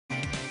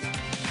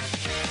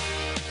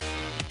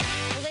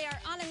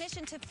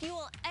to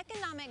fuel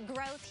economic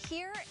growth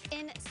here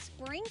in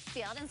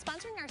Springfield. And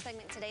sponsoring our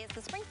segment today is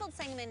the Springfield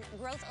Sangamon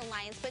Growth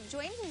Alliance. But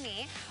joining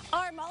me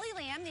are Molly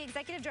Lamb, the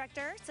Executive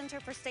Director,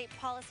 Center for State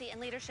Policy and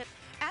Leadership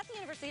at the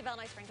University of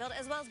Illinois Springfield,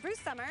 as well as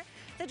Bruce Summer,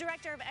 the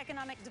Director of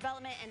Economic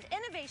Development and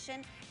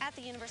Innovation at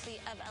the University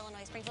of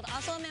Illinois Springfield,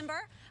 also a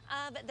member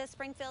of the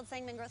Springfield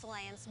Sangamon Growth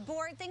Alliance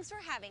Board. Thanks for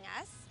having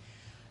us.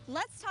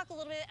 Let's talk a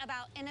little bit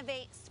about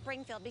Innovate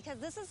Springfield, because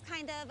this is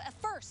kind of a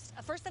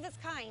first of its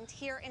kind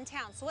here in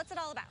town. So what's it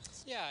all about?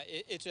 Yeah,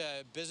 it's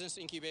a business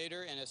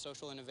incubator and a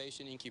social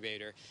innovation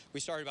incubator.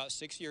 We started about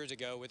 6 years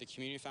ago with the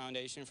Community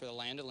Foundation for the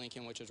Land of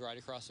Lincoln, which is right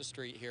across the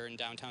street here in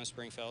downtown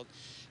Springfield.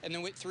 And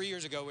then 3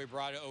 years ago, we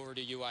brought it over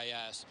to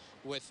UIS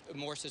with a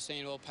more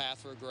sustainable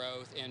path for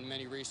growth and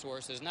many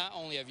resources, not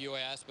only of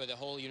UIS, but the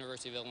whole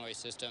University of Illinois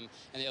system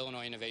and the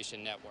Illinois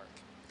Innovation Network.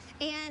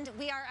 And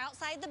we are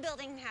outside the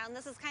building now, and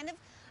this is kind of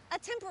a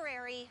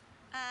temporary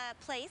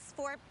place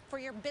for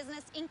your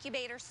business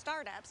incubator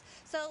startups.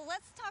 So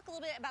let's talk a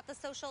little bit about the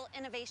social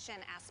innovation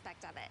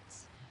aspect of it.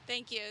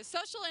 Thank you.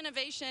 Social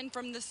innovation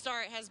from the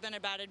start has been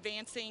about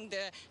advancing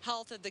the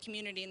health of the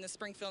community in the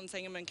Springfield and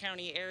Sangamon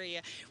County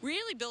area,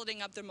 really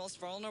building up the most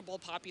vulnerable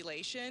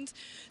populations.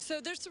 So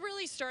this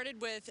really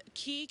started with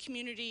key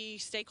community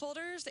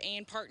stakeholders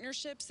and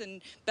partnerships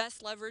and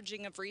best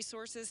leveraging of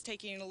resources,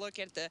 taking a look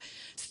at the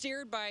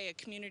steered by a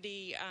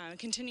community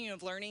continuum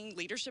of learning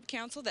leadership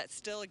council that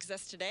still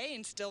exists today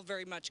and still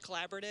very much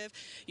collaborative.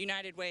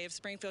 United Way of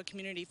Springfield,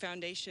 Community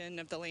Foundation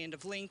of the Land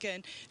of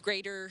Lincoln,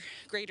 Greater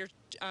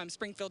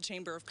Springfield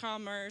Chamber of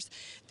Commerce,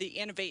 the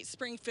Innovate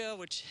Springfield,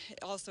 which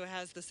also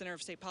has the Center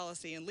of State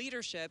Policy and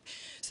Leadership.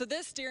 So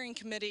this steering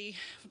committee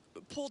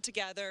pulled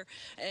together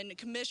and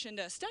commissioned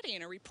a study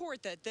and a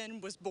report that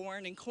then was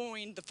born and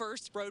coined the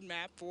first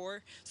roadmap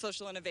for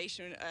social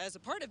innovation as a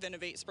part of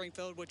Innovate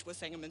Springfield, which was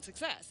Sangamon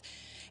Success.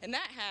 And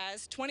that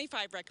has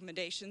 25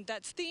 recommendations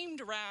that's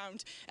themed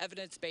around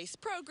evidence-based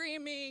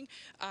programming,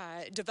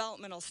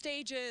 developmental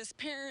stages,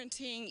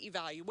 parenting,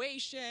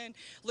 evaluation,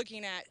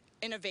 looking at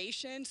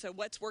innovation, so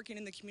what's working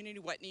in the community,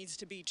 what needs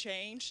to be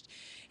changed.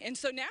 And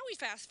so now we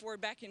fast forward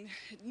back to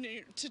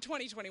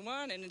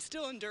 2021, and it's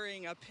still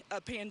enduring a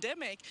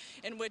pandemic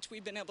in which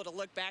we've been able to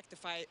look back the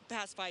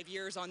past 5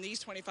 years on these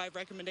 25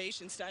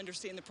 recommendations to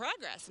understand the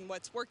progress and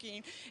what's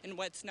working and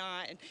what's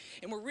not.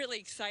 And we're really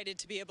excited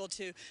to be able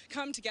to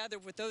come together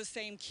with those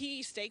same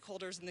key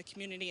stakeholders in the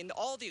community and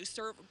all the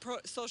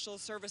social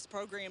service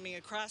programming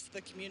across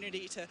the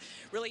community to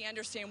really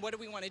understand what do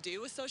we want to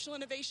do with social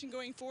innovation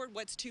going forward,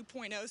 what's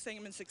 2.0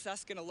 Sangamon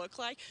Success going to look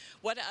like,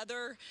 what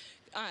other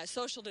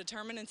social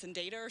determinants and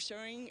data are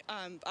showing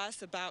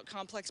us about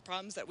complex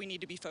problems that we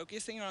need to be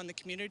focusing on in the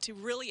community to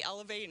really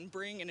elevate and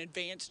bring an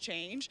advanced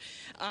change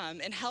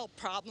and help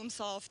problem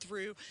solve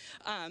through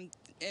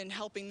and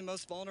helping the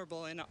most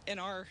vulnerable in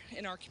our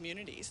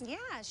communities. Yeah,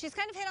 she's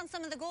kind of hit on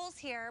some of the goals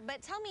here,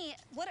 but tell me,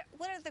 what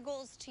are the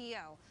goals to you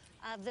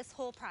of this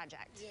whole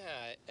project?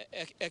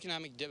 Yeah,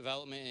 economic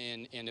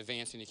development and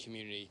advancing the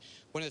community.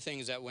 One of the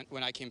things that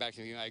when I came back to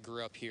the community, I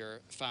grew up here,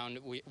 found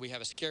we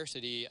have a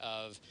scarcity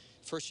of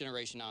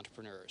first-generation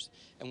entrepreneurs.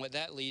 And what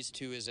that leads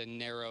to is a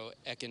narrow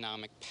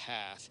economic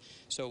path.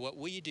 So what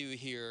we do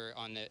here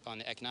on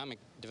the economic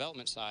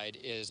development side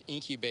is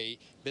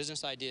incubate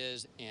business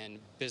ideas and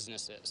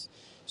businesses.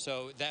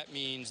 So that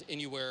means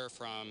anywhere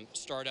from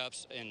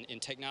startups in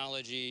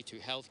technology to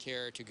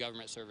healthcare to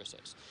government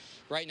services.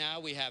 Right now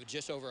we have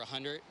just over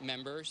 100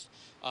 members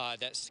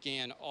that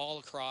scan all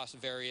across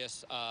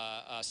various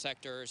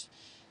sectors.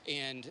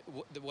 And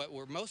what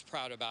we're most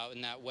proud about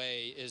in that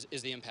way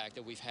is the impact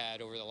that we've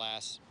had over the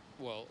last,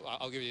 well,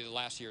 I'll give you the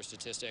last year's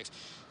statistics.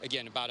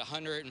 Again, about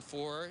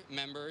 104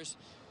 members.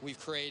 We've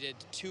created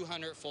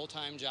 200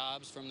 full-time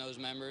jobs from those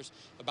members,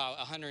 about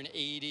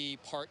 180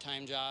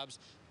 part-time jobs.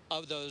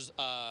 Of those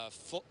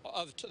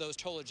those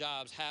total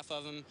jobs, half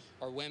of them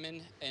are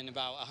women, and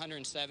about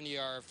 170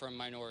 are from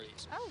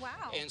minorities. Oh,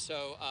 wow. And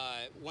so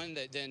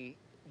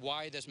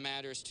why this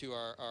matters to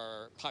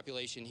our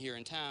population here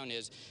in town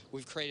is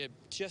we've created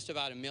just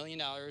about $1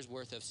 million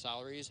worth of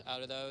salaries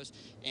out of those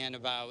and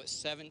about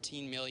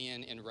 $17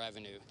 million in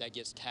revenue that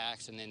gets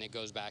taxed and then it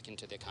goes back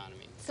into the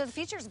economy. So the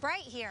future's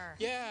bright here.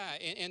 Yeah,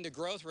 and the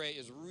growth rate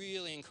is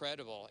really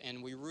incredible,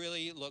 and we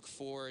really look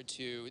forward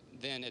to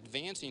then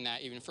advancing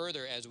that even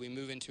further as we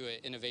move into an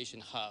innovation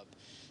hub.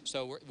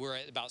 So we're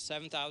at about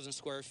 7,000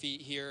 square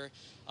feet here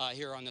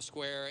on the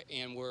square,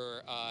 and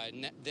we're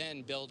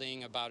then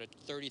building about a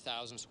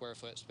 30,000 square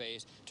foot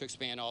space to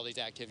expand all these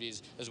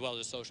activities, as well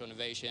as social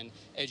innovation,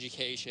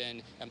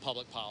 education, and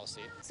public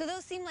policy. So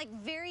those seem like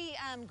very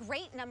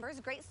great numbers,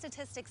 great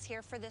statistics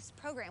here for this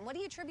program. What do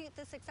you attribute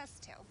the success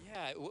to?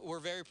 Yeah, we're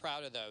very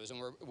proud of those,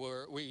 and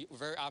we're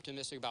very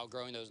optimistic about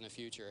growing those in the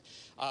future.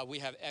 We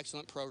have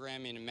excellent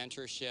programming and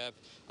mentorship,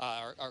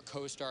 our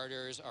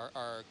co-starters,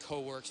 our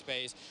co-work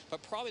space,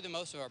 but probably the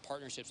most of our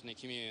partnerships in the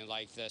community,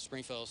 like the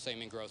Springfield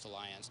Salmon Growth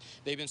Alliance.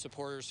 They've been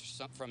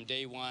supporters from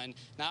day one,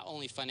 not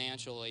only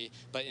financially,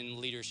 but in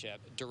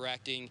leadership,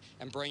 directing,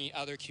 and bringing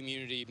other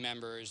community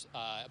members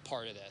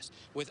part of this.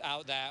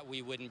 Without that,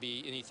 we wouldn't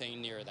be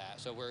anything near that.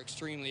 So we're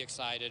extremely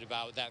excited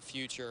about that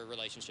future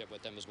relationship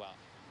with them as well.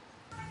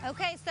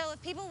 Okay, so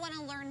if people want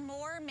to learn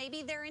more,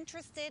 maybe they're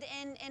interested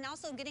in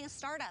also getting a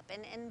startup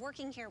and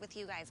working here with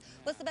you guys,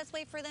 what's the best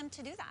way for them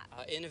to do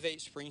that?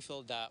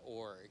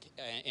 InnovateSpringfield.org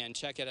and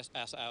check us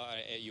out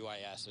at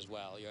UIS as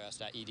well,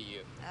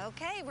 uis.edu.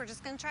 Okay, we're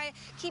just going to try to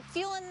keep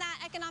fueling that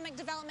economic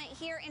development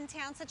here in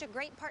town. Such a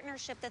great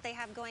partnership that they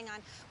have going on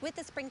with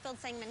the Springfield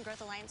Sangamon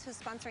Growth Alliance, who's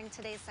sponsoring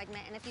today's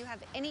segment. And if you have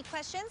any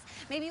questions,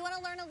 maybe you want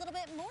to learn a little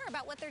bit more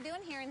about what they're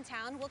doing here in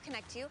town, we'll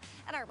connect you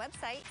at our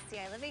website,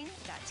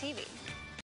 ciliving.tv.